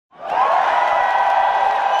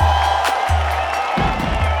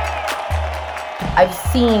I've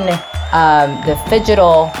seen the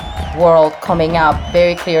phygital world coming up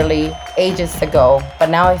very clearly ages ago, but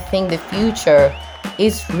now I think the future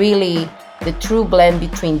is really the true blend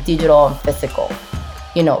between digital and physical.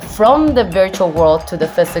 You know, from the virtual world to the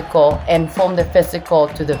physical and from the physical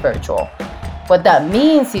to the virtual. What that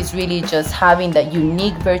means is really just having that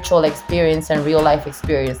unique virtual experience and real life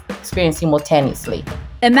experience simultaneously.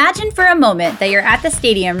 Imagine for a moment that you're at the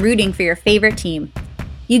stadium rooting for your favorite team.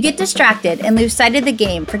 You get distracted and lose sight of the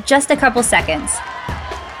game for just a couple seconds.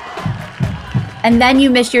 And then you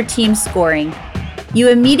miss your team's scoring. You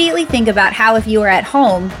immediately think about how if you were at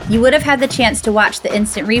home, you would have had the chance to watch the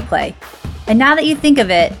instant replay. And now that you think of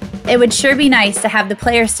it, it would sure be nice to have the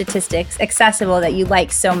player statistics accessible that you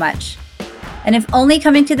like so much. And if only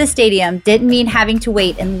coming to the stadium didn't mean having to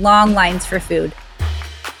wait in long lines for food.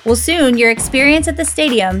 Well, soon your experience at the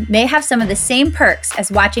stadium may have some of the same perks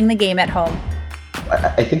as watching the game at home.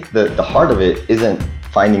 I think the heart of it isn't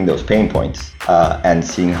finding those pain points and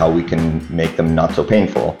seeing how we can make them not so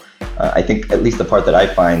painful. I think at least the part that I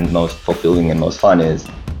find most fulfilling and most fun is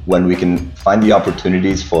when we can find the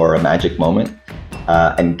opportunities for a magic moment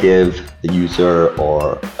and give the user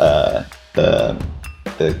or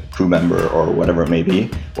the crew member or whatever it may be,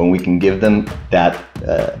 when we can give them that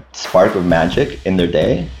spark of magic in their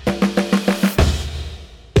day.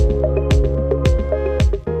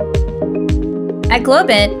 At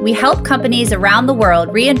Globant, we help companies around the world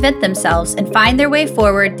reinvent themselves and find their way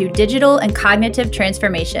forward through digital and cognitive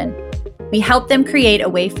transformation. We help them create a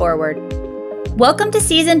way forward. Welcome to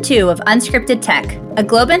Season 2 of Unscripted Tech, a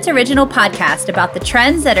Globant original podcast about the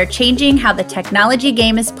trends that are changing how the technology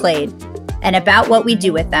game is played and about what we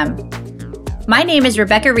do with them. My name is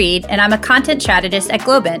Rebecca Reed, and I'm a content strategist at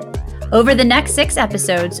Globant. Over the next 6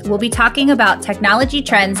 episodes, we'll be talking about technology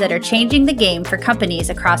trends that are changing the game for companies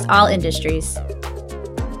across all industries.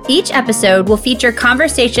 Each episode will feature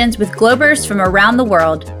conversations with Globers from around the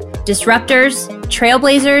world, disruptors,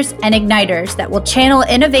 trailblazers, and igniters that will channel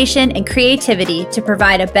innovation and creativity to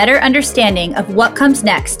provide a better understanding of what comes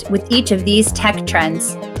next with each of these tech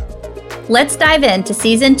trends. Let's dive into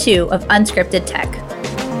Season 2 of Unscripted Tech.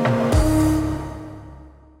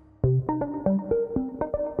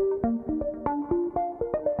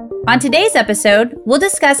 On today's episode, we'll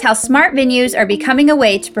discuss how smart venues are becoming a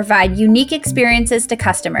way to provide unique experiences to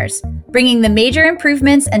customers, bringing the major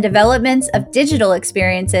improvements and developments of digital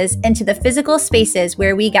experiences into the physical spaces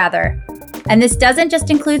where we gather. And this doesn't just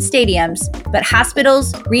include stadiums, but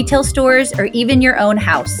hospitals, retail stores, or even your own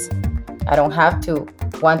house. I don't have to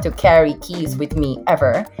want to carry keys with me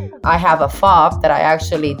ever. I have a fob that I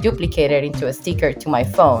actually duplicated into a sticker to my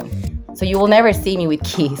phone. So you will never see me with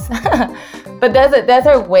keys. But those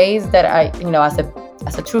are ways that I,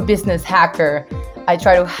 as a true business hacker, I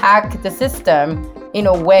try to hack the system in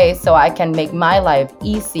a way so I can make my life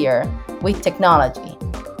easier with technology.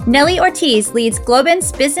 Nelly Ortiz leads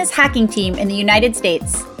Globant's business hacking team in the United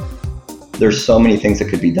States. There's so many things that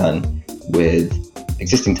could be done with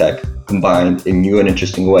existing tech combined in new and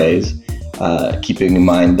interesting ways, keeping in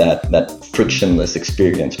mind that frictionless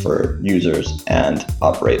experience for users and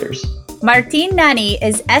operators. Martin Nanni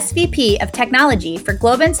is SVP of Technology for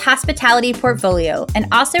Globant's hospitality portfolio and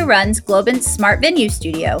also runs Globant's Smart Venue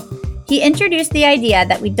Studio. He introduced the idea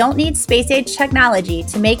that we don't need space-age technology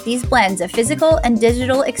to make these blends of physical and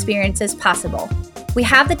digital experiences possible. We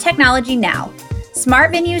have the technology now.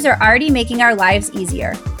 Smart venues are already making our lives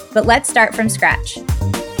easier, but let's start from scratch.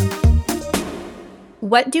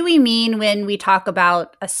 What do we mean when we talk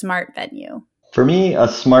about a smart venue? For me, a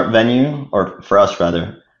smart venue, or for us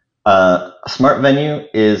rather, a smart venue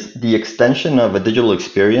is the extension of a digital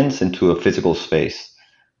experience into a physical space.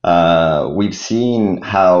 We've seen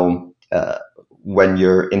how when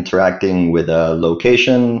you're interacting with a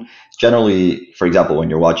location, generally, for example,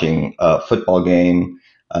 when you're watching a football game,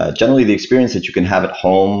 generally the experience that you can have at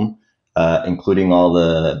home, including all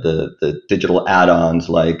the digital add-ons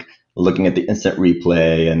like looking at the instant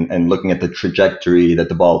replay and looking at the trajectory that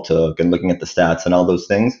the ball took and looking at the stats and all those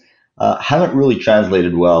things, haven't really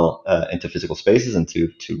translated well into physical spaces and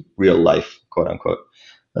to real life, quote unquote.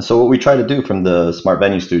 So what we try to do from the Smart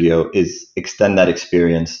Venue Studio is extend that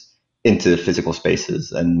experience into physical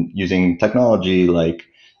spaces and using technology like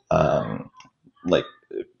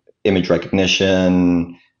image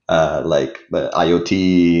recognition, like the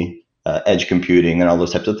IoT, edge computing, and all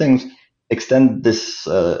those types of things. Extend this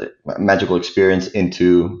magical experience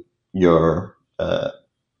into your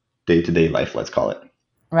day-to-day life, let's call it.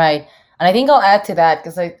 Right. And I think I'll add to that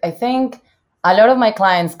because I think a lot of my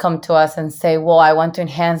clients come to us and say, well, I want to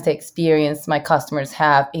enhance the experience my customers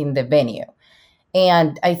have in the venue.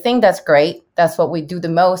 And I think that's great. That's what we do the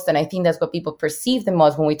most. And I think that's what people perceive the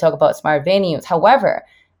most when we talk about smart venues. However,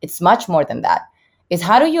 it's much more than that. It's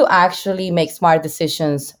how do you actually make smart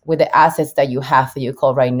decisions with the assets that you have that you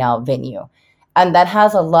call right now venue? And that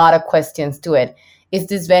has a lot of questions to it. Is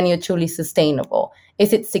this venue truly sustainable?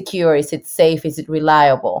 Is it secure? Is it safe? Is it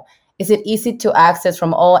reliable? Is it easy to access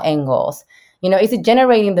from all angles? Is it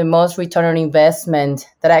generating the most return on investment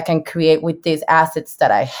that I can create with these assets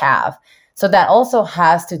that I have? So that also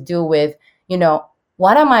has to do with,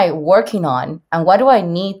 what am I working on and what do I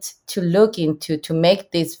need to look into to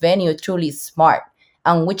make this venue truly smart?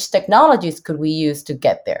 And which technologies could we use to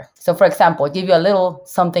get there? So for example, I'll give you a little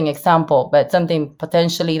something example, but something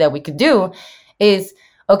potentially that we could do is,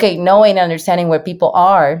 okay, knowing and understanding where people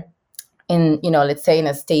are in, let's say in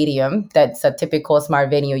a stadium, that's a typical smart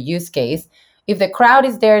venue use case. If the crowd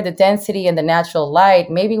is there, the density and the natural light,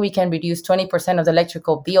 maybe we can reduce 20% of the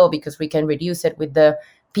electrical bill because we can reduce it with the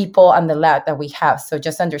people and the light that we have. So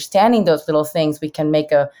just understanding those little things, we can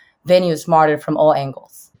make a venue smarter from all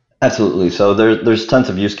angles. Absolutely. So there's tons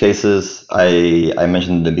of use cases. I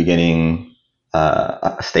mentioned in the beginning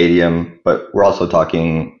a stadium, but we're also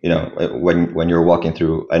talking, when you're walking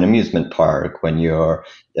through an amusement park, when you're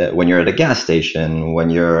at a gas station,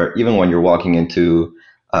 when you're walking into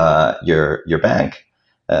your bank,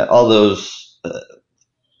 all those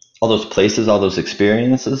places, all those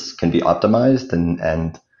experiences can be optimized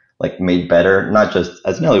and like made better, not just,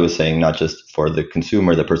 as Nelly was saying, not just for the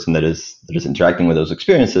consumer, the person that is interacting with those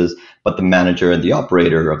experiences, but the manager and the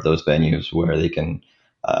operator of those venues, where they can,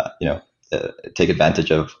 take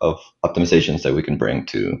advantage of optimizations that we can bring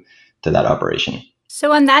to that operation.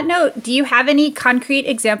 So on that note, do you have any concrete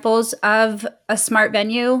examples of a smart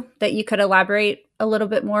venue that you could elaborate a little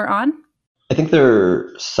bit more on? I think there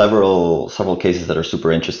are several cases that are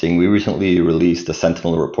super interesting. We recently released a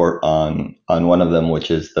Sentinel report on one of them,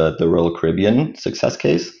 which is the Royal Caribbean success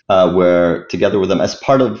case, where together with them, as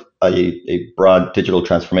part of a broad digital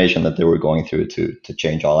transformation that they were going through to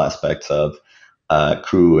change all aspects of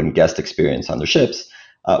crew and guest experience on their ships,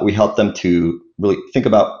 we helped them to really think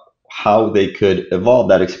about how they could evolve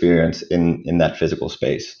that experience in that physical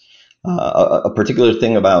space. A particular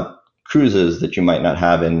thing about cruises that you might not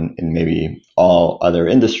have in maybe all other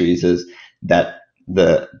industries is that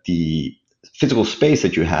the physical space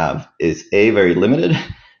that you have is A, very limited,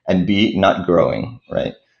 and B, not growing,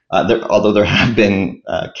 right? Although there have been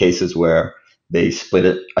cases where they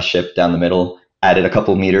split a ship down the middle, added a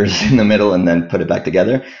couple meters in the middle, and then put it back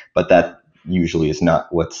together, but that usually is not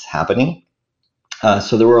what's happening.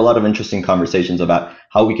 So there were a lot of interesting conversations about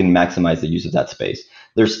how we can maximize the use of that space.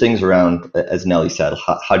 There's things around, as Nelly said,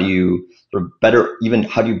 how do you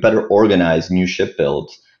better organize new ship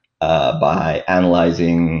builds by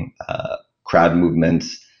analyzing crowd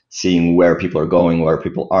movements, seeing where people are going, where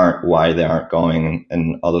people aren't, why they aren't going,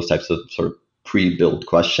 and all those types of sort of pre-built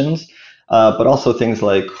questions. But also things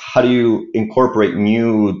like, how do you incorporate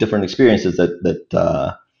new different experiences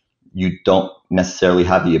that you don't necessarily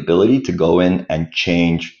have the ability to go in and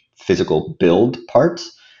change physical build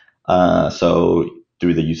parts. So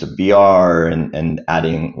through the use of VR and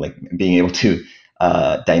adding, like, being able to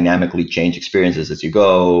dynamically change experiences as you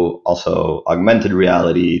go, also augmented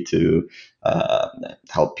reality to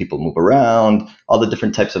help people move around, all the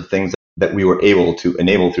different types of things that we were able to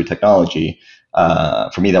enable through technology.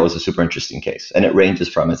 For me, that was a super interesting case. And it ranges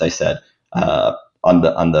from, as I said, on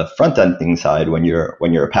the front ending side, when you're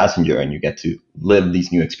a passenger and you get to live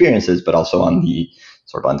these new experiences, but also on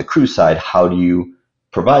the crew side, how do you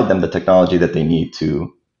provide them the technology that they need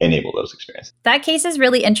to enable those experiences? That case is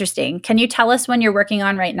really interesting. Can you tell us one you're working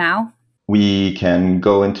on right now? We can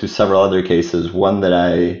go into several other cases. One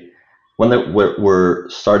that we're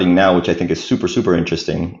starting now, which I think is super, super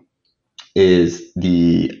interesting, is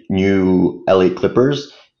the new LA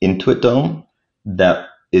Clippers Intuit Dome that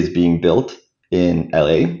is being built in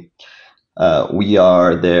LA. We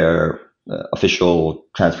are their official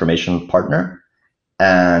transformation partner.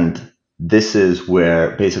 And this is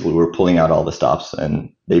where basically we're pulling out all the stops.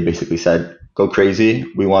 And they basically said, go crazy.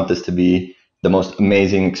 We want this to be the most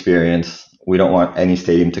amazing experience. We don't want any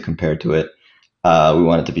stadium to compare to it. We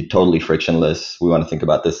want it to be totally frictionless. We want to think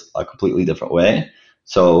about this a completely different way.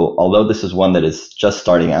 So although this is one that is just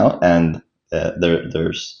starting out and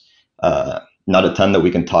there's not a ton that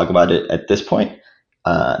we can talk about it at this point,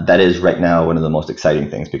 that is right now one of the most exciting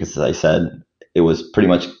things, because, as I said, it was pretty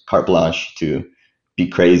much carte blanche to be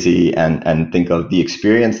crazy and think of the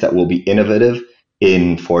experience that will be innovative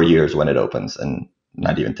in 4 years when it opens, and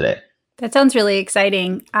not even today. That sounds really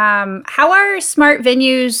exciting. How are smart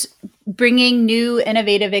venues bringing new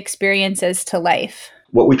innovative experiences to life?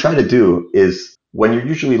 What we try to do is when you're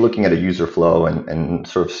usually looking at a user flow and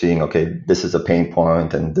sort of seeing, okay, this is a pain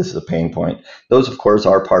point and this is a pain point, those of course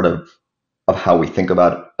are part of how we think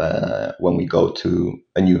about when we go to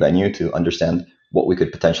a new venue to understand what we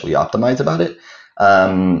could potentially optimize about it.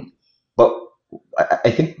 But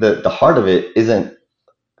I think the heart of it isn't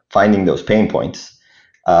finding those pain points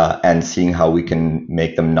and seeing how we can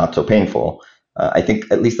make them not so painful. I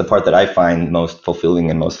think at least the part that I find most fulfilling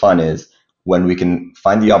and most fun is when we can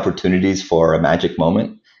find the opportunities for a magic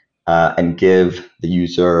moment and give the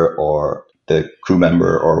user or the crew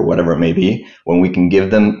member or whatever it may be, when we can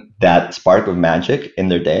give them that spark of magic in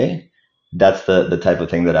their day, that's the type of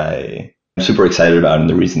thing that I'm super excited about, and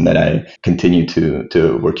the reason that I continue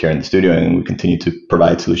to work here in the studio and we continue to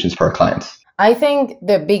provide solutions for our clients. I think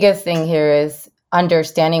the biggest thing here is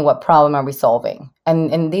understanding what problem are we solving.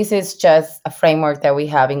 And this is just a framework that we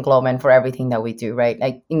have in Globant for everything that we do,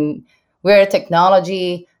 right? We're a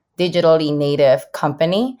technology, digitally native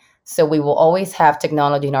company. So we will always have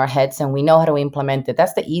technology in our heads and we know how to implement it.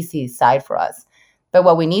 That's the easy side for us. But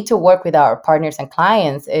what we need to work with our partners and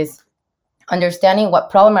clients is understanding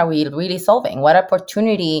what problem are we really solving? What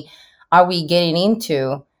opportunity are we getting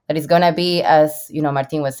into that is going to be, as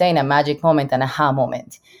Martin was saying, a magic moment, an aha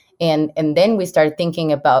moment. And then we start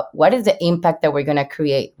thinking about what is the impact that we're going to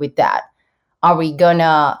create with that. Are we going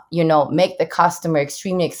to, make the customer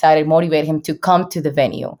extremely excited, motivate him to come to the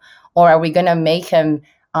venue? Or are we going to make him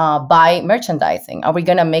buy merchandising? Are we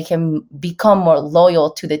going to make him become more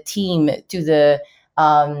loyal to the team, to the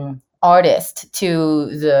artist, to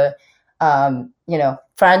the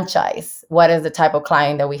franchise? What is the type of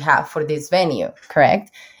client that we have for this venue,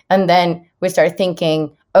 correct? And then we start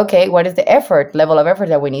thinking, okay, what is the level of effort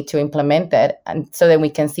that we need to implement that? And so then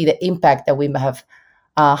we can see the impact that we have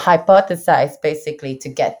hypothesized basically to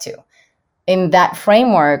get to. In that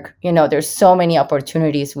framework, there's so many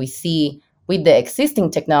opportunities we see with the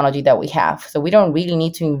existing technology that we have. So we don't really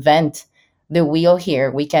need to invent the wheel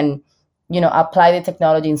here. We can apply the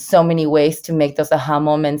technology in so many ways to make those aha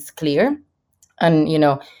moments clear. And,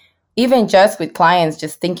 even just with clients,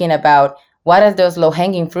 just thinking about what are those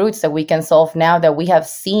low-hanging fruits that we can solve now that we have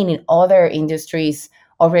seen in other industries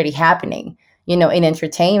already happening. In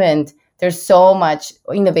entertainment, there's so much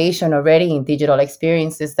innovation already in digital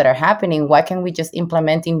experiences that are happening. Why can't we just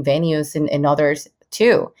implement in venues and others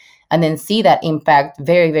too? And then see that impact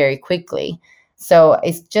very, very quickly. So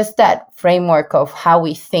it's just that framework of how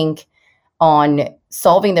we think on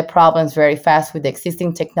solving the problems very fast with the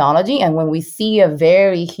existing technology. And when we see a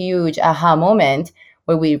very huge aha moment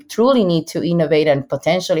where we truly need to innovate and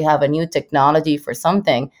potentially have a new technology for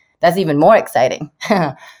something, that's even more exciting.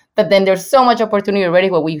 But then there's so much opportunity already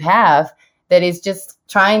what we have that is just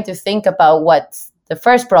trying to think about what's the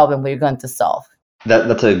first problem we're going to solve.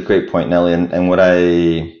 That's a great point, Nelly. And one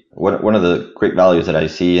of the great values that I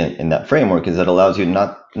see in that framework is that it allows you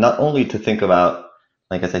not only to think about,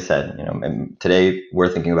 like as I said, today we're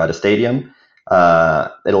thinking about a stadium.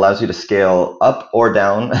 It allows you to scale up or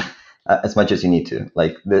down as much as you need to.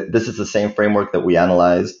 Like this is the same framework that we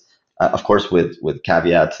analyze, of course, with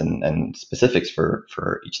caveats and specifics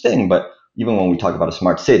for each thing. But even when we talk about a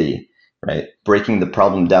smart city, right, breaking the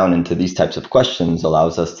problem down into these types of questions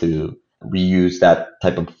allows us to reuse that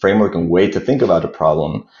type of framework and way to think about a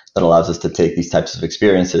problem that allows us to take these types of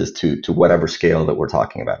experiences to whatever scale that we're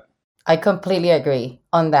talking about. I completely agree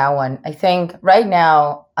on that one. I think right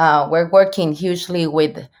now we're working hugely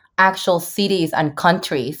with actual cities and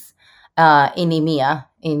countries in EMEA,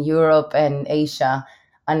 in Europe and Asia.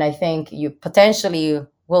 And I think you potentially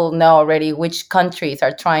will know already which countries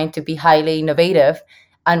are trying to be highly innovative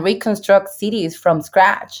and reconstruct cities from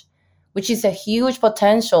scratch, which is a huge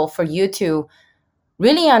potential for you to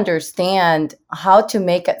really understand how to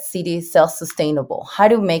make a city self-sustainable, how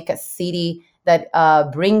to make a city that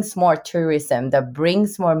brings more tourism, that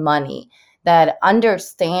brings more money, that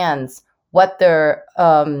understands what their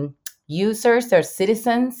users, their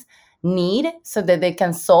citizens need so that they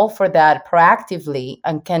can solve for that proactively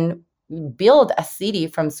and can build a city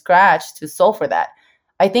from scratch to solve for that.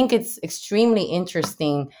 I think it's extremely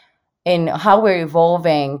interesting in how we're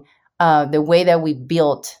evolving the way that we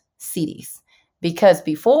built cities. Because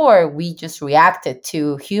before we just reacted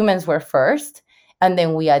to humans were first, and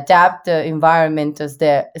then we adapt the environment as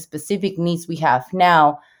the specific needs we have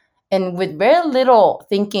now, and with very little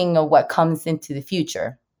thinking of what comes into the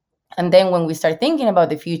future. And then when we start thinking about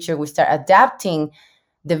the future, we start adapting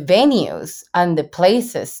the venues and the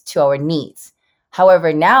places to our needs.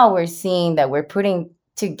 However, now we're seeing that we're putting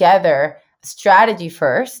together a strategy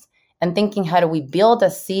first and thinking, how do we build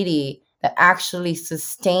a city that actually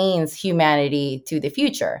sustains humanity to the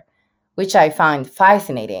future? which I find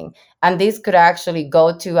fascinating. And this could actually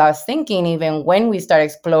go to us thinking, even when we start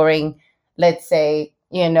exploring, let's say,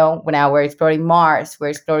 when now we're exploring Mars, we're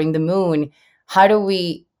exploring the moon, how do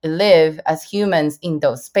we live as humans in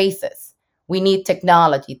those spaces? We need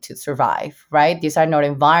technology to survive, right? These are not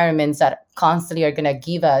environments that constantly are going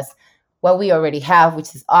to give us what we already have,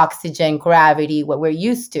 which is oxygen, gravity, what we're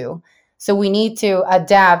used to. So we need to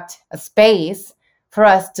adapt a space for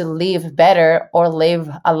us to live better or live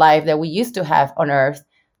a life that we used to have on Earth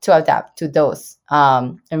to adapt to those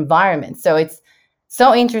environments. So it's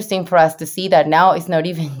so interesting for us to see that now it's not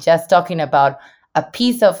even just talking about a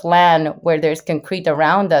piece of land where there's concrete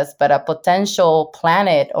around us, but a potential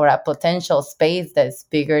planet or a potential space that's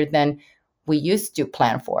bigger than we used to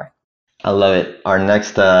plan for. I love it. Our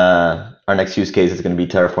next use case is going to be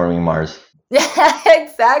terraforming Mars. Yeah,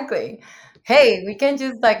 exactly. Hey, we can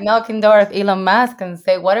just like knock on the door of Elon Musk and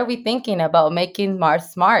say, what are we thinking about making Mars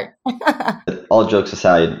smart? All jokes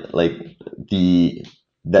aside, like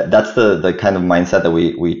that's the kind of mindset that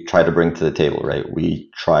we try to bring to the table, right? We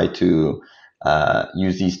try to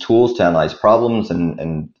use these tools to analyze problems,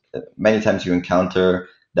 and many times you encounter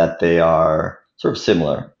that they are sort of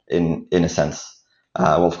similar in a sense.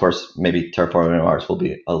 Well, of course, maybe terraforming Mars will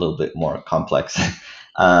be a little bit more complex,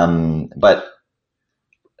 but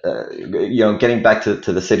getting back to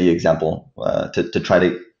the city example, to try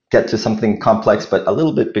to get to something complex, but a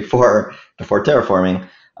little bit before terraforming.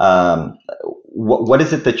 What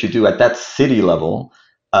is it that you do at that city level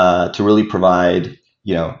to really provide,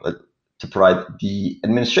 to provide the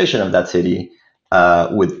administration of that city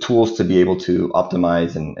with tools to be able to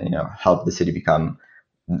optimize and help the city become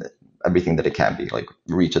everything that it can be, like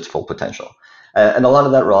reach its full potential. And a lot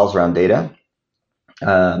of that revolves around data.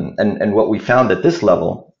 And what we found at this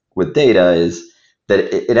level with data is that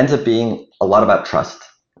it ends up being a lot about trust,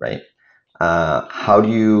 right? How do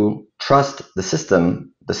you trust the system?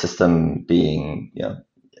 The system being,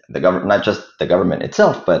 the government, not just the government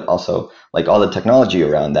itself, but also like all the technology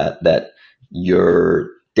around that your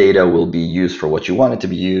data will be used for what you want it to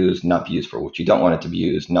be used, not be used for what you don't want it to be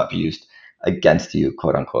used, not be used against you,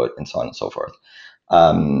 quote unquote, and so on and so forth.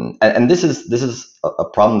 And this is a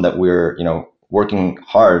problem that we're working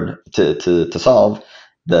hard to solve.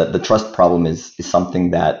 The trust problem is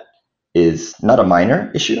something that is not a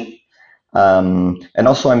minor issue. And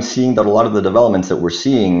also, I'm seeing that a lot of the developments that we're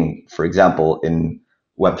seeing, for example, in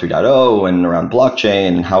Web 3.0 and around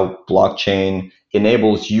blockchain, and how blockchain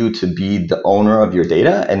enables you to be the owner of your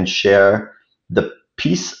data and share the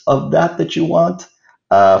piece of that you want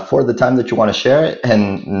for the time that you want to share it,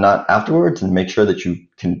 and not afterwards, and make sure that you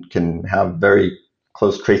can have very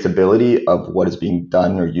close traceability of what is being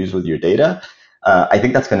done or used with your data. I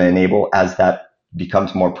think that's going to enable, as that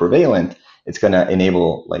becomes more prevalent, it's going to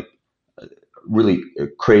enable like really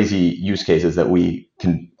crazy use cases that we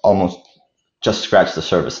can almost just scratch the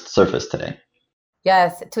surface today.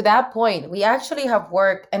 Yes, to that point, we actually have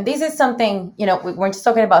worked, and this is something, we're just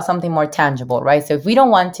talking about something more tangible, right? So if we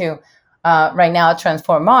don't want to right now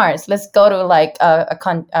transform Mars, let's go to like a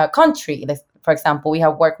country. For example, we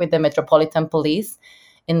have worked with the Metropolitan Police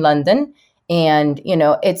in London, and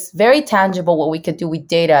it's very tangible what we could do with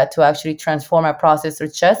data to actually transform a process, or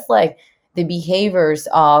just like the behaviors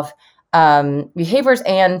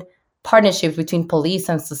and partnerships between police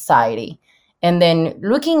and society. And then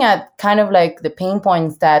looking at kind of like the pain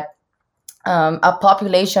points that a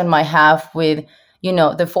population might have with,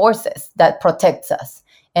 the forces that protects us,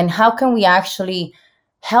 and how can we actually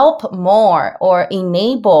help more or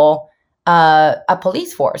enable a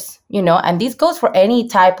police force, and this goes for any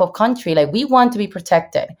type of country. Like, we want to be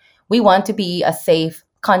protected. We want to be a safe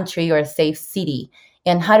country or a safe city.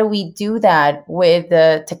 And how do we do that with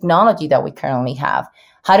the technology that we currently have?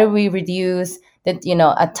 How do we reduce that,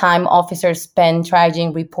 a time officers spend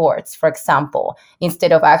triaging reports, for example,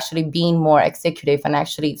 instead of actually being more executive and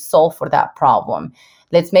actually solve for that problem?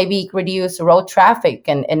 Let's maybe reduce road traffic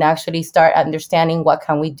and actually start understanding what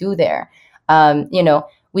can we do there.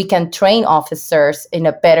 We can train officers in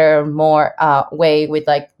a better, more way with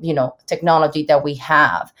technology that we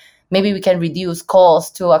have. Maybe we can reduce calls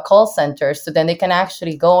to a call center, so then they can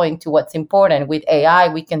actually go into what's important. With AI,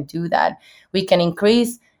 we can do that. We can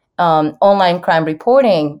increase online crime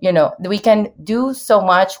reporting. We can do so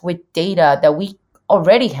much with data that we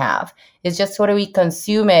already have. It's just, how do we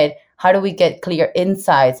consume it? How do we get clear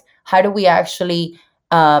insights? How do we actually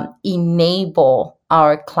enable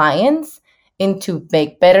our clients into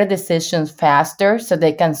make better decisions faster, so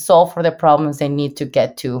they can solve for the problems they need to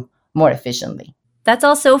get to more efficiently? That's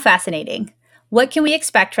all so fascinating. What can we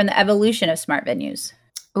expect from the evolution of smart venues?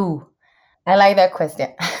 Ooh, I like that question.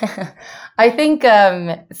 I think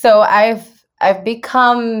so. I've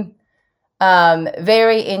become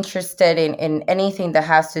very interested in anything that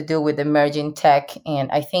has to do with emerging tech,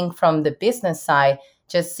 and I think from the business side,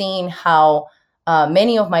 just seeing how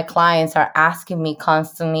many of my clients are asking me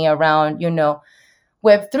constantly around,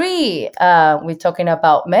 Web3. We're talking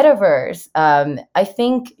about metaverse. I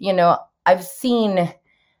think I've seen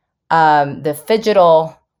the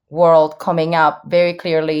digital world coming up very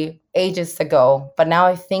clearly ages ago. But now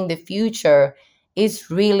I think the future is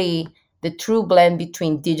really the true blend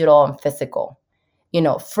between digital and physical.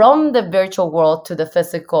 From the virtual world to the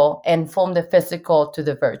physical and from the physical to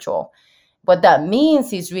the virtual. What that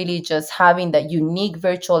means is really just having that unique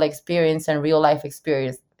virtual experience and real life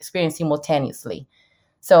experience simultaneously.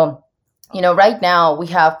 So, right now we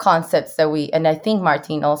have concepts and I think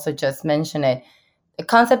Martin also just mentioned it, the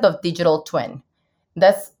concept of digital twin.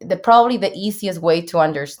 That's probably the easiest way to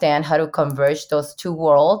understand how to converge those two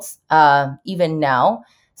worlds, even now.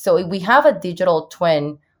 So if we have a digital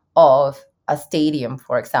twin of a stadium,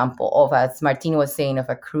 for example, of, as Martin was saying, of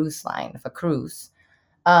a cruise line, of a cruise,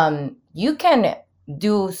 you can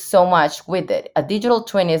do so much with it. A digital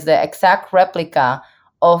twin is the exact replica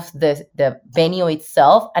of the venue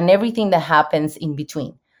itself and everything that happens in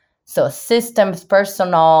between. So systems,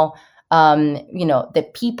 personnel, the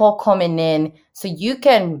people coming in. So you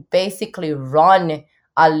can basically run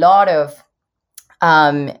a lot of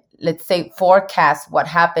let's say forecast what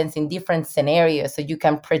happens in different scenarios so you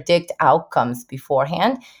can predict outcomes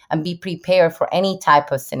beforehand and be prepared for any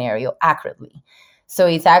type of scenario accurately. So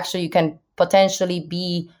it's actually, you can potentially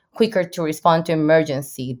be quicker to respond to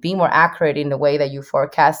emergency, be more accurate in the way that you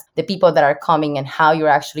forecast the people that are coming and how you're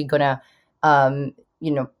actually going to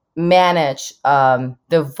manage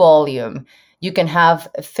the volume. You can have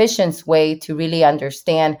efficient way to really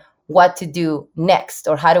understand what to do next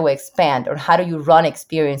or how to expand or how do you run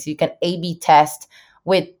experience. You can A/B test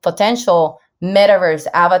with potential metaverse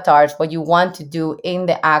avatars what you want to do in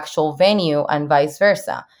the actual venue and vice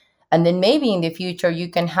versa. And then maybe in the future you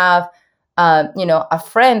can have a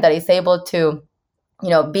friend that is able to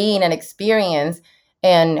be in an experience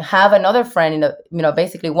and have another friend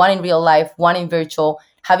basically one in real life, one in virtual,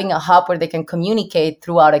 having a hub where they can communicate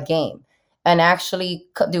throughout a game and actually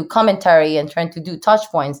do commentary and trying to do touch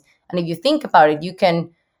points. And if you think about it, you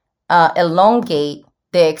can elongate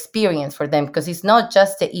the experience for them because it's not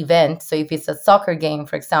just the event. So if it's a soccer game,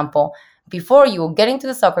 for example, before you get into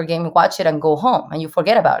the soccer game, watch it and go home and you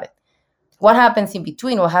forget about it. What happens in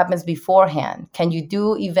between? What happens beforehand? Can you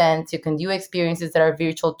do events? You can do experiences that are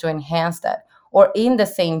virtual to enhance that, or in the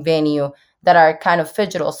same venue that are kind of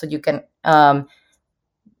digital, so you can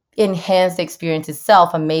enhance the experience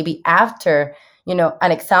itself. And maybe after,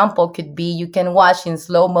 an example could be you can watch in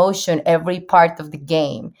slow motion every part of the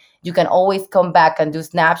game. You can always come back and do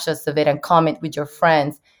snapshots of it and comment with your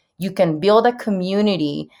friends. You can build a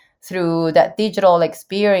community through that digital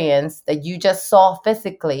experience that you just saw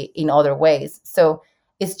physically in other ways. So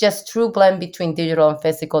it's just true blend between digital and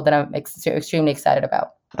physical that I'm extremely excited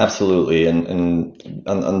about. Absolutely. And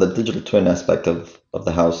on the digital twin aspect of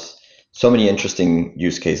the house, so many interesting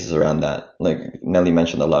use cases around that. Like Nelly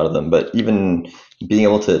mentioned a lot of them, but even being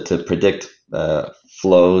able to predict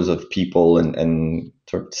flows of people and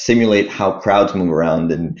sort of simulate how crowds move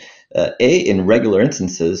around and in regular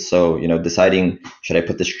instances. So, deciding, should I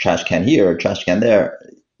put this trash can here or trash can there,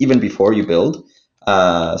 even before you build.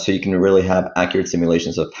 So you can really have accurate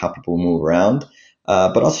simulations of how people move around,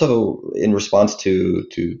 but also in response to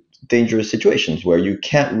dangerous situations where you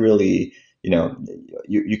can't really,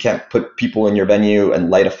 you can't put people in your venue and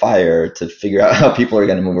light a fire to figure out how people are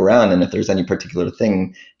going to move around. And if there's any particular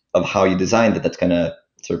thing of how you designed it that's going to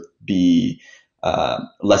sort of be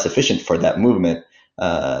less efficient for that movement,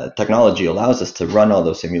 technology allows us to run all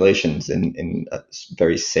those simulations in a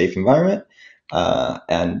very safe environment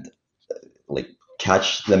and like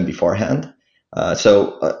catch them beforehand.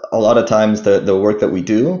 So a lot of times the work that we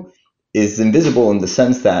do is invisible in the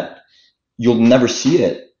sense that you'll never see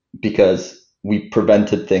it because we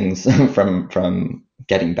prevented things from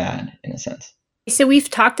getting bad in a sense. So we've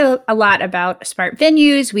talked a lot about smart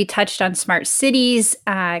venues. We touched on smart cities.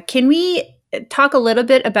 Can we talk a little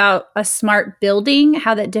bit about a smart building,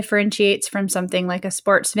 how that differentiates from something like a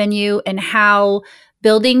sports venue, and how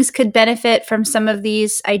buildings could benefit from some of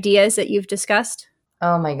these ideas that you've discussed?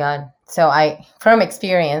 Oh my God. So from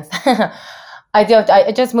experience,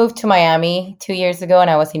 I just moved to Miami 2 years ago and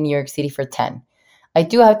I was in New York City for 10. I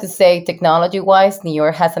do have to say, technology-wise, New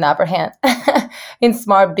York has an upper hand in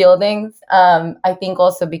smart buildings. I think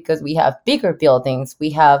also because we have bigger buildings, we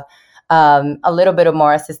have a little bit of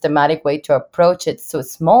more a systematic way to approach it. So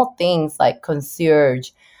small things like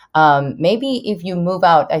concierge. Maybe if you move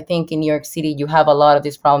out, I think in New York City, you have a lot of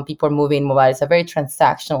this problem. People are moving, move out. It's a very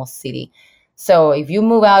transactional city. So if you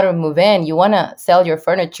move out or move in, you want to sell your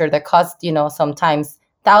furniture that costs, sometimes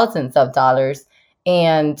thousands of dollars.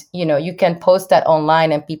 And, you can post that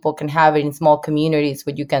online and people can have it in small communities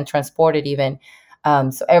where you can transport it even.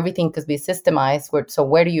 So everything could be systemized. So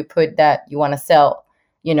where do you put that you want to sell,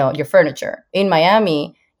 your furniture? In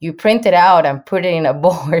Miami, you print it out and put it in a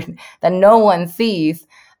board that no one sees.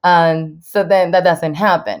 So then that doesn't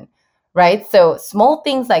happen, right? So small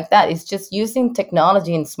things like that is just using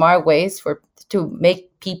technology in smart ways to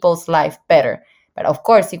make people's life better. But of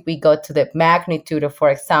course, if we go to the magnitude of,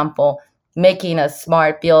 for example, making a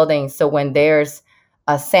smart building, so when there's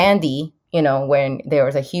a Sandy, when there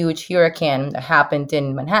was a huge hurricane that happened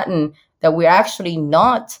in Manhattan that we're actually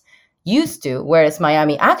not used to, whereas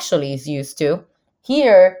Miami actually is used to,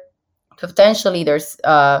 here potentially there's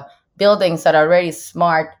buildings that are already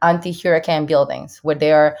smart anti-hurricane buildings where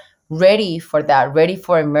they are ready for that, ready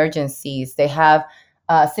for emergencies. They have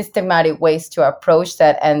systematic ways to approach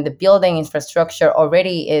that, and the building infrastructure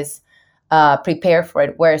already is prepared for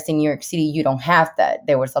it. Whereas in New York City, you don't have that.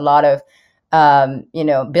 There was a lot of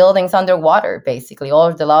buildings underwater. Basically, all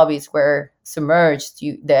of the lobbies were submerged.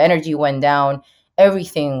 The energy went down.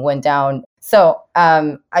 Everything went down. So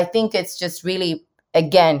I think it's just really,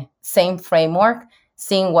 again, same framework,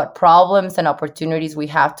 seeing what problems and opportunities we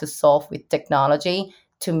have to solve with technology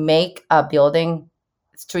to make a building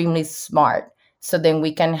extremely smart. So then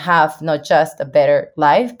we can have not just a better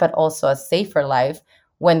life, but also a safer life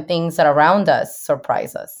when things that are around us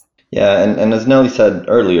surprise us. Yeah, and as Nelly said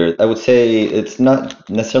earlier, I would say it's not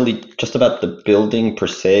necessarily just about the building per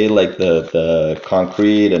se, like the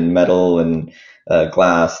concrete and metal and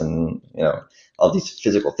glass and all these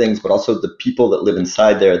physical things, but also the people that live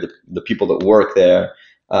inside there, the people that work there,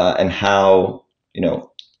 and how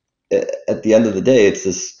at the end of the day, it's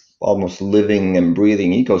this almost living and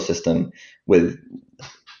breathing ecosystem with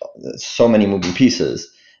so many moving pieces,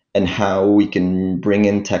 and how we can bring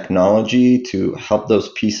in technology to help those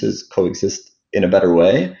pieces coexist in a better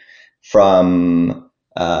way. From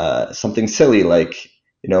something silly like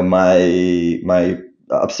my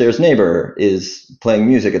upstairs neighbor is playing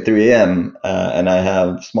music at 3 a.m. And I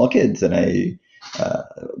have small kids, and I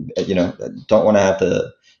don't want to have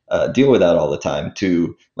to deal with that all the time,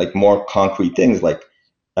 to like more concrete things like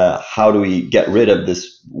how do we get rid of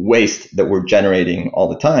this waste that we're generating all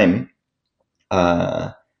the time,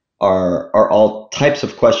 are all types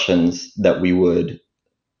of questions that we would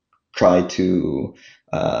try to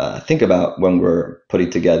think about when we're putting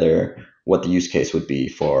together what the use case would be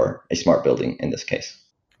for a smart building in this case.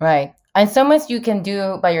 Right. And so much you can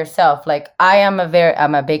do by yourself. Like I'm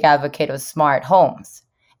a big advocate of smart homes.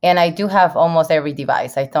 And I do have almost every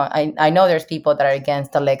device. I know there's people that are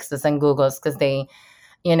against Alexas and Googles because they,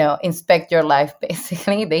 inspect your life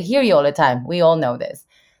basically. They hear you all the time. We all know this.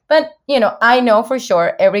 But, I know for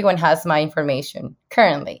sure everyone has my information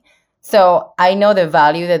currently. So I know the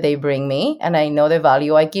value that they bring me, and I know the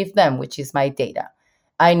value I give them, which is my data.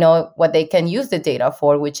 I know what they can use the data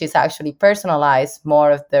for, which is actually personalize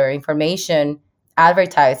more of their information,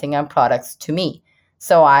 advertising, and products to me.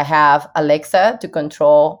 So I have Alexa to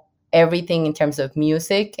control everything in terms of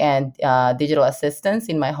music and digital assistants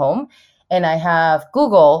in my home. And I have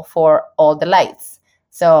Google for all the lights.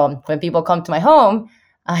 So when people come to my home,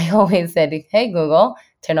 I always said, hey, Google,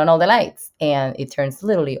 turn on all the lights. And it turns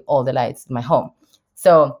literally all the lights in my home.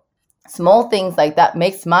 So small things like that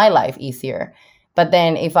makes my life easier. But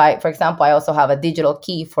then for example, I also have a digital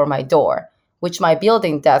key for my door, which my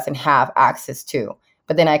building doesn't have access to.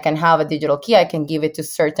 But then I can have a digital key. I can give it to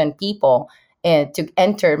certain people and to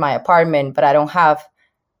enter my apartment, but I don't have,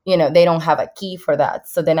 they don't have a key for that.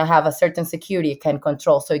 So then I have a certain security I can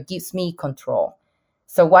control. So it gives me control.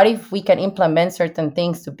 So what if we can implement certain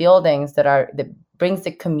things to buildings that brings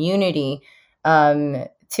the community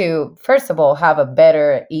to, first of all, have a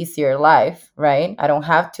better, easier life, right? I don't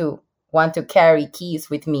have to want to carry keys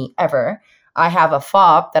with me ever. I have a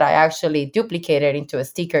fob that I actually duplicated into a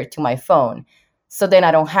sticker to my phone. So then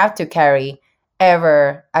I don't have to carry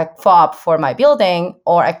ever a fob for my building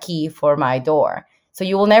or a key for my door. So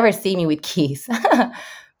you will never see me with keys.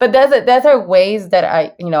 But those are ways that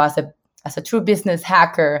I, as a true business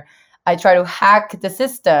hacker, I try to hack the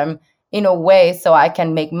system in a way so I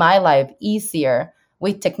can make my life easier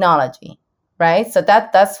with technology, right? So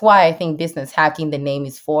that's why I think business hacking, the name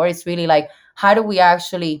is for. It's really like, how do we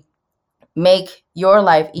actually make your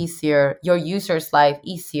life easier, your user's life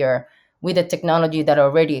easier with the technology that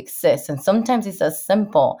already exists. And sometimes it's as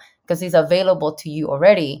simple because it's available to you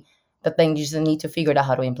already, but then you just need to figure out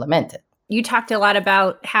how to implement it. You talked a lot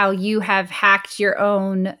about how you have hacked your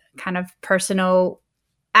own kind of personal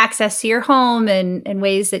access to your home and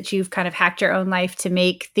ways that you've kind of hacked your own life to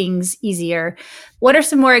make things easier. What are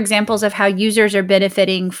some more examples of how users are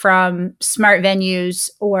benefiting from smart venues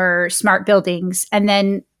or smart buildings? And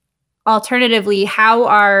then alternatively, how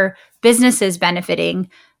are businesses benefiting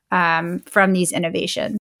from these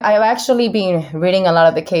innovations? I've actually been reading a lot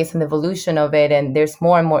of the case and the evolution of it, and there's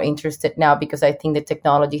more and more interested now because I think the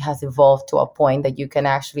technology has evolved to a point that you can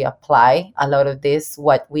actually apply a lot of this,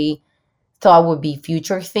 what we thought would be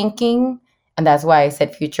future thinking. And that's why I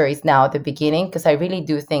said future is now at the beginning, because I really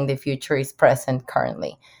do think the future is present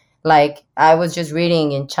currently. Like I was just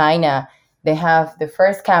reading in China, they have the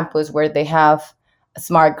first campus where they have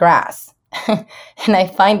smart grass. And I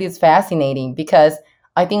find this fascinating because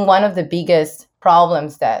I think one of the biggest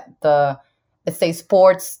problems that the, let's say,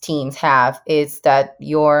 sports teams have is that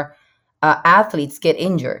your athletes get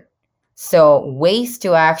injured. So ways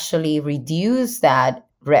to actually reduce that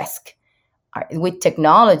risk with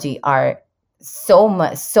technology are so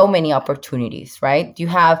many opportunities, right? You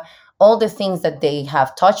have all the things that they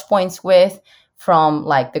have touch points with, from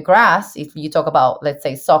like the grass. If you talk about, let's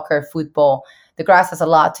say, soccer, football, the grass has a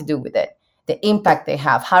lot to do with it. The impact they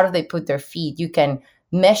have, how do they put their feet? You can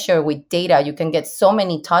measure with data. You can get so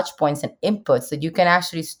many touch points and inputs that you can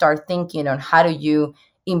actually start thinking on how do you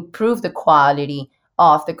improve the quality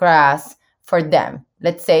of the grass for them.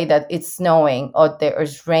 Let's say that it's snowing or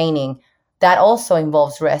there's raining. That also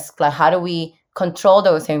involves risk. Like how do we control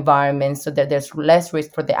those environments so that there's less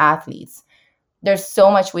risk for the athletes? There's so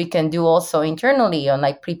much we can do also internally on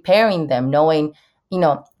like preparing them, knowing,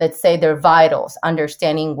 let's say their vitals,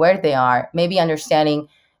 understanding where they are, maybe understanding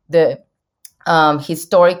the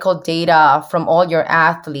historical data from all your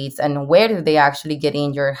athletes and where do they actually get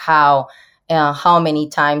injured, how many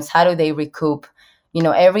times, how do they recoup.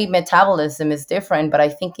 Every metabolism is different, but I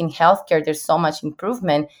think in healthcare, there's so much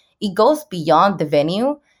improvement. It goes beyond the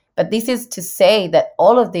venue, but this is to say that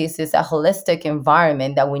all of this is a holistic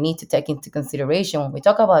environment that we need to take into consideration. When we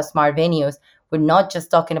talk about smart venues, we're not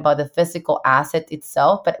just talking about the physical asset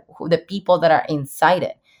itself, but the people that are inside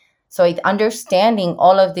it. So understanding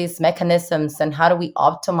all of these mechanisms and how do we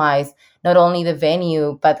optimize not only the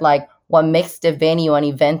venue, but like what makes the venue an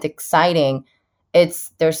event exciting,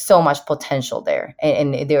 there's so much potential there,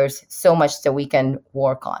 and there's so much that we can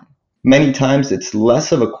work on. Many times it's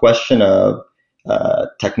less of a question of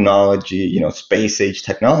technology, space age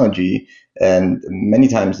technology, and many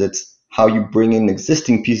times it's how you bring in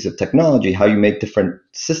existing pieces of technology, how you make different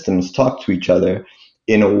systems talk to each other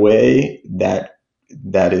in a way that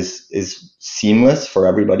is seamless for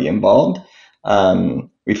everybody involved.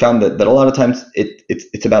 We found that a lot of times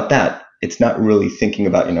it's about that. It's not really thinking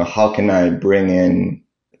about, how can I bring in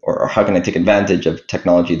or how can I take advantage of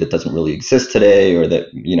technology that doesn't really exist today or that,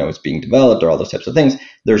 is being developed or all those types of things.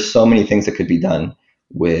 There's so many things that could be done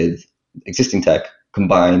with existing tech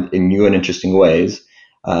combined in new and interesting ways,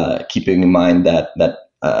 keeping in mind that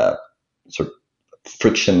sort of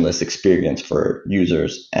frictionless experience for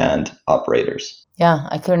users and operators. Yeah,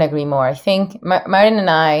 I couldn't agree more. I think Martin and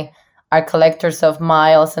I are collectors of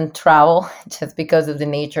miles and travel just because of the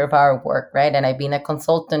nature of our work, right? And I've been a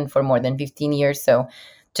consultant for more than 15 years. So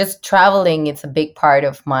just traveling, it's a big part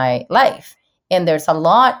of my life. And there's a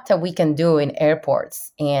lot that we can do in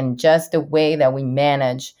airports and just the way that we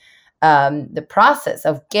manage the process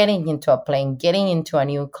of getting into a plane, getting into a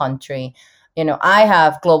new country. I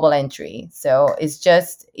have global entry. So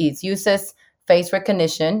it uses face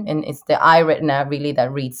recognition, and it's the eye retina really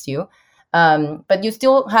that reads you. But you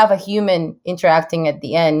still have a human interacting at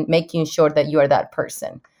the end, making sure that you are that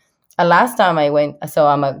person. Last time I went, so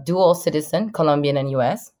I'm a dual citizen, Colombian and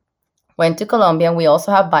US. Went to Colombia, and we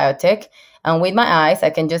also have biotech. And with my eyes, I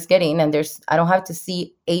can just get in, and I don't have to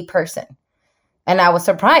see a person. And I was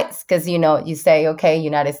surprised because, you say, okay,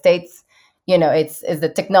 United States, it's the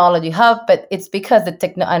technology hub, but it's because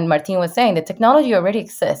and Martin was saying, the technology already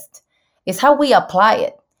exists. It's how we apply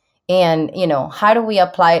it. And, how do we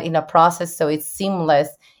apply it in a process so it's seamless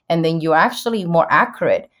and then you're actually more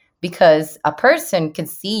accurate, because a person can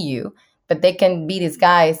see you, but they can be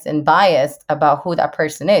disguised and biased about who that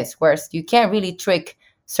person is. Whereas you can't really trick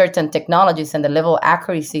certain technologies and the level of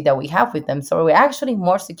accuracy that we have with them. So we're actually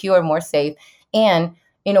more secure, more safe, and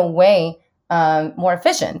in a way, more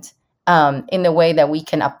efficient in the way that we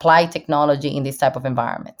can apply technology in these type of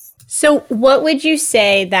environments. So what would you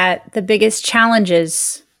say that the biggest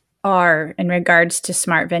challenges are in regards to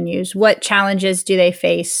smart venues? What challenges do they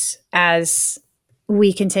face as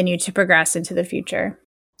we continue to progress into the future?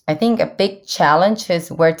 I think a big challenge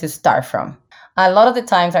is where to start from. A lot of the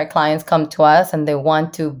times our clients come to us and they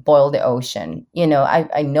want to boil the ocean.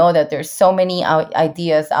 I know that there's so many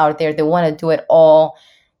ideas out there. They want to do it all.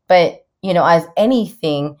 But, as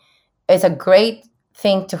anything, it's a great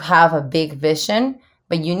thing to have a big vision,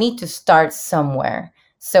 but you need to start somewhere.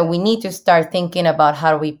 So we need to start thinking about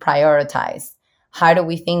how do we prioritize? How do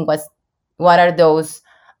we think what are those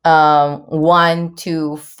 1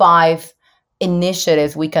 to 5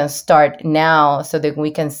 initiatives we can start now so that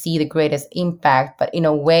we can see the greatest impact, but in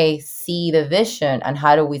a way see the vision and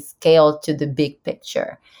how do we scale to the big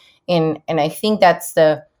picture. And I think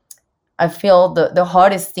I feel the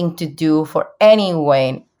hardest thing to do for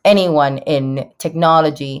anyone in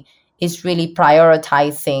technology is really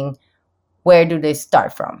prioritizing where do they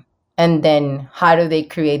start from, and then how do they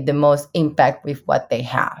create the most impact with what they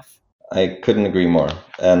have. I couldn't agree more.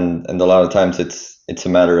 And a lot of times it's a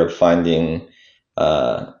matter of finding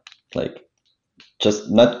like just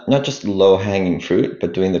not just low hanging fruit,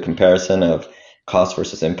 but doing the comparison of cost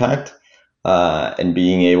versus impact, and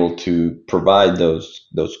being able to provide those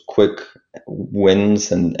quick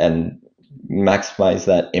wins and maximize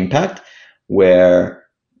that impact, where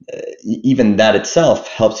even that itself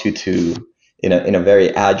helps you to, in a very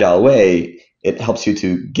agile way, it helps you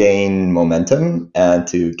to gain momentum and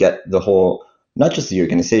to get the whole, not just the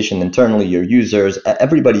organization internally, your users,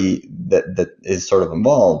 everybody that is sort of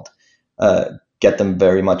involved, get them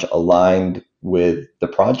very much aligned with the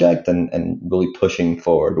project and really pushing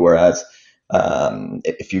forward. Whereas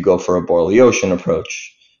if you go for a boil the ocean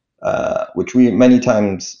approach, which we many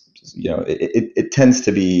times, it tends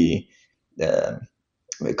to be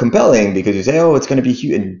compelling because you say, oh, it's going to be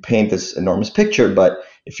huge, and you paint this enormous picture. But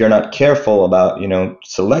if you're not careful about,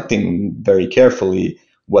 selecting very carefully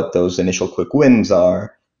what those initial quick wins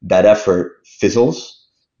are, that effort fizzles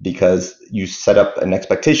because you set up an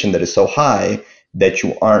expectation that is so high that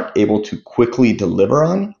you aren't able to quickly deliver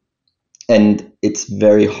on. And it's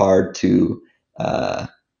very hard to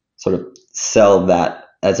sort of sell that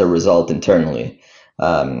as a result internally.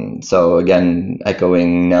 So again,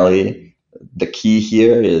 echoing Nelly, the key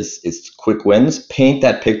here is quick wins. Paint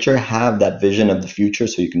that picture, have that vision of the future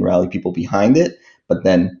so you can rally people behind it, but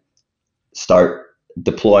then start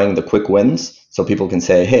deploying the quick wins so people can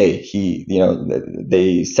say, hey,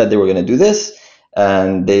 they said they were going to do this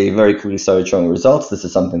and they very quickly started showing results. This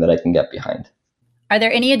is something that I can get behind. Are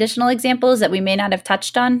there any additional examples that we may not have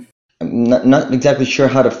touched on? I'm not exactly sure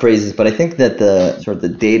how to phrase this, but I think that the sort of the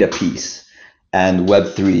data piece and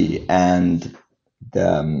Web3 and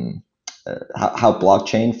the how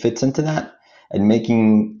blockchain fits into that, and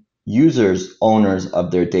making users owners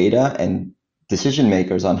of their data and decision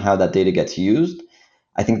makers on how that data gets used.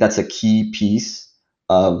 I think that's a key piece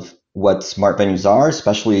of what smart venues are,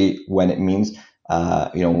 especially when it means,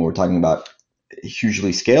 when we're talking about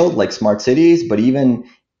hugely scaled like smart cities, but even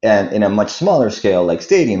in a much smaller scale like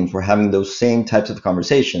stadiums, we're having those same types of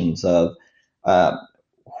conversations of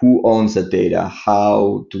who owns the data,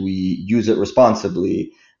 how do we use it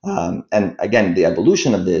responsibly, and again, the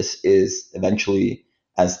evolution of this is eventually,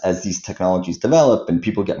 as these technologies develop and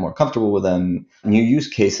people get more comfortable with them, new use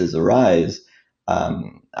cases arise.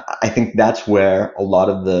 I think that's where a lot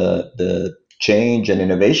of the change and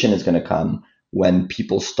innovation is going to come, when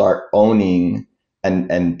people start owning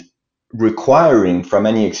and requiring from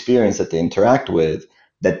any experience that they interact with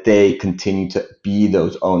that they continue to be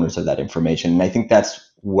those owners of that information. And I think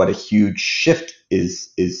that's what a huge shift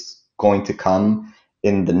is going to come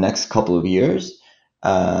in the next couple of years.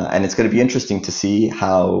 And it's going to be interesting to see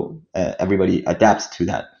how everybody adapts to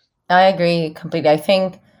that. I agree completely. I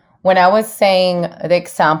think when I was saying the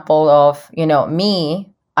example of,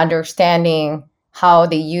 me understanding how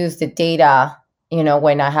they use the data,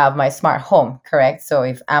 when I have my smart home, correct? So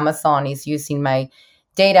if Amazon is using my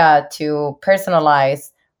data to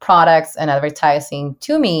personalize products and advertising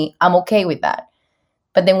to me, I'm okay with that.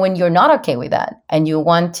 But then when you're not okay with that and you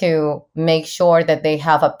want to make sure that they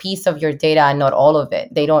have a piece of your data and not all of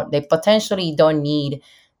it, they potentially don't need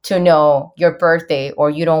to know your birthday, or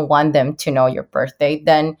you don't want them to know your birthday,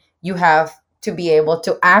 then you have to be able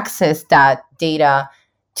to access that data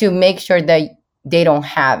to make sure that they don't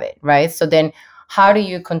have it, right? So then how do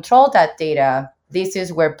you control that data? This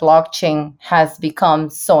is where blockchain has become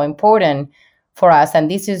so important for us.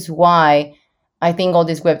 And this is why I think all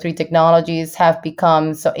these Web3 technologies have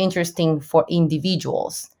become so interesting for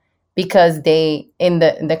individuals, because they, in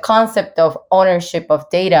the concept of ownership of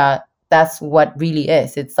data, that's what really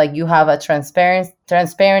is. It's like you have a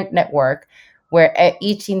transparent network where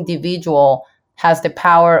each individual has the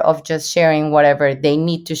power of just sharing whatever they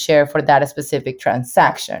need to share for that specific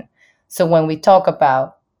transaction. So when we talk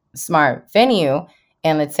about smart venue,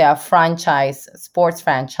 and let's say a franchise, sports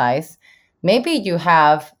franchise, maybe you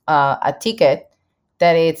have a ticket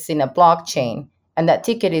that it's in a blockchain, and that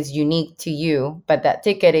ticket is unique to you, but that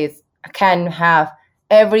ticket can have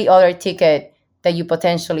every other ticket that you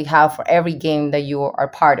potentially have for every game that you are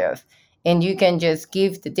part of. And you can just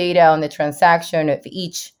give the data on the transaction of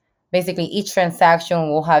each transaction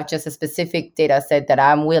will have just a specific data set that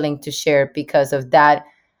I'm willing to share because of that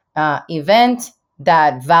event,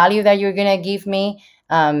 that value that you're going to give me.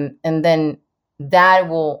 And then that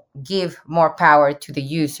will give more power to the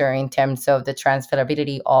user in terms of the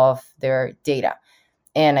transferability of their data.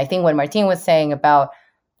 And I think what Martin was saying about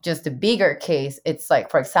just the bigger case, it's like,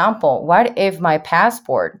 for example, what if my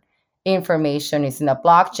passport information is in a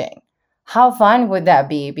blockchain? How fun would that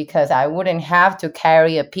be? Because I wouldn't have to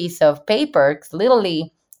carry a piece of paper. It's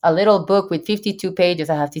literally a little book with 52 pages.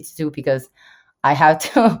 I have 52 because I have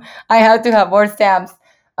to have more stamps.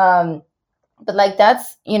 But like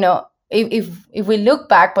that's, if we look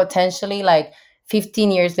back potentially like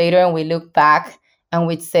 15 years later and we look back and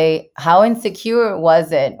we'd say, how insecure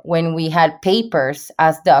was it when we had papers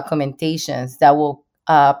as documentations that will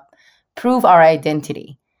prove our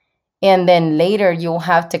identity? And then later you'll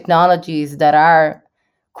have technologies that are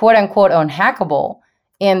quote unquote unhackable,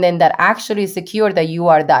 and then that actually secure that you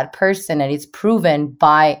are that person, and it's proven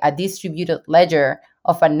by a distributed ledger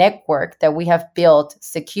of a network that we have built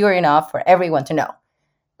secure enough for everyone to know,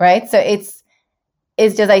 right? So it's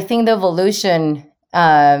just, I think the evolution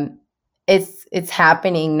it's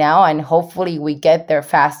happening now, and hopefully we get there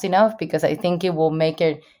fast enough, because I think it will make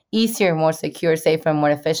it easier, more secure, safer, and more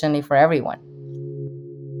efficiently for everyone.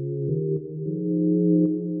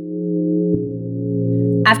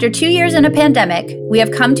 After 2 years in a pandemic, we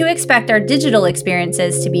have come to expect our digital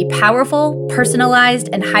experiences to be powerful, personalized,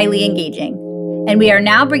 and highly engaging. And we are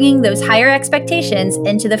now bringing those higher expectations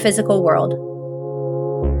into the physical world.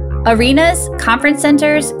 Arenas, conference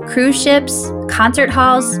centers, cruise ships, concert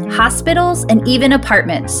halls, hospitals, and even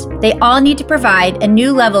apartments, they all need to provide a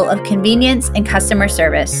new level of convenience and customer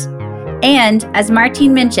service. And, as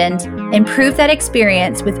Martin mentioned, improve that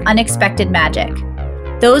experience with unexpected magic.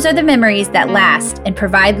 Those are the memories that last and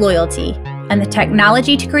provide loyalty, and the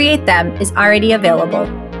technology to create them is already available.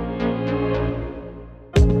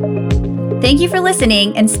 Thank you for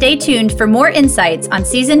listening, and stay tuned for more insights on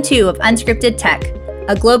Season 2 of Unscripted Tech,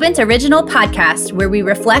 a Globant original podcast where we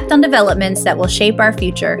reflect on developments that will shape our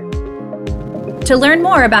future. To learn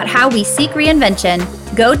more about how we seek reinvention,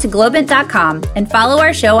 go to globant.com and follow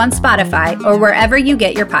our show on Spotify or wherever you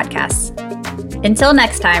get your podcasts. Until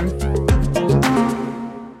next time.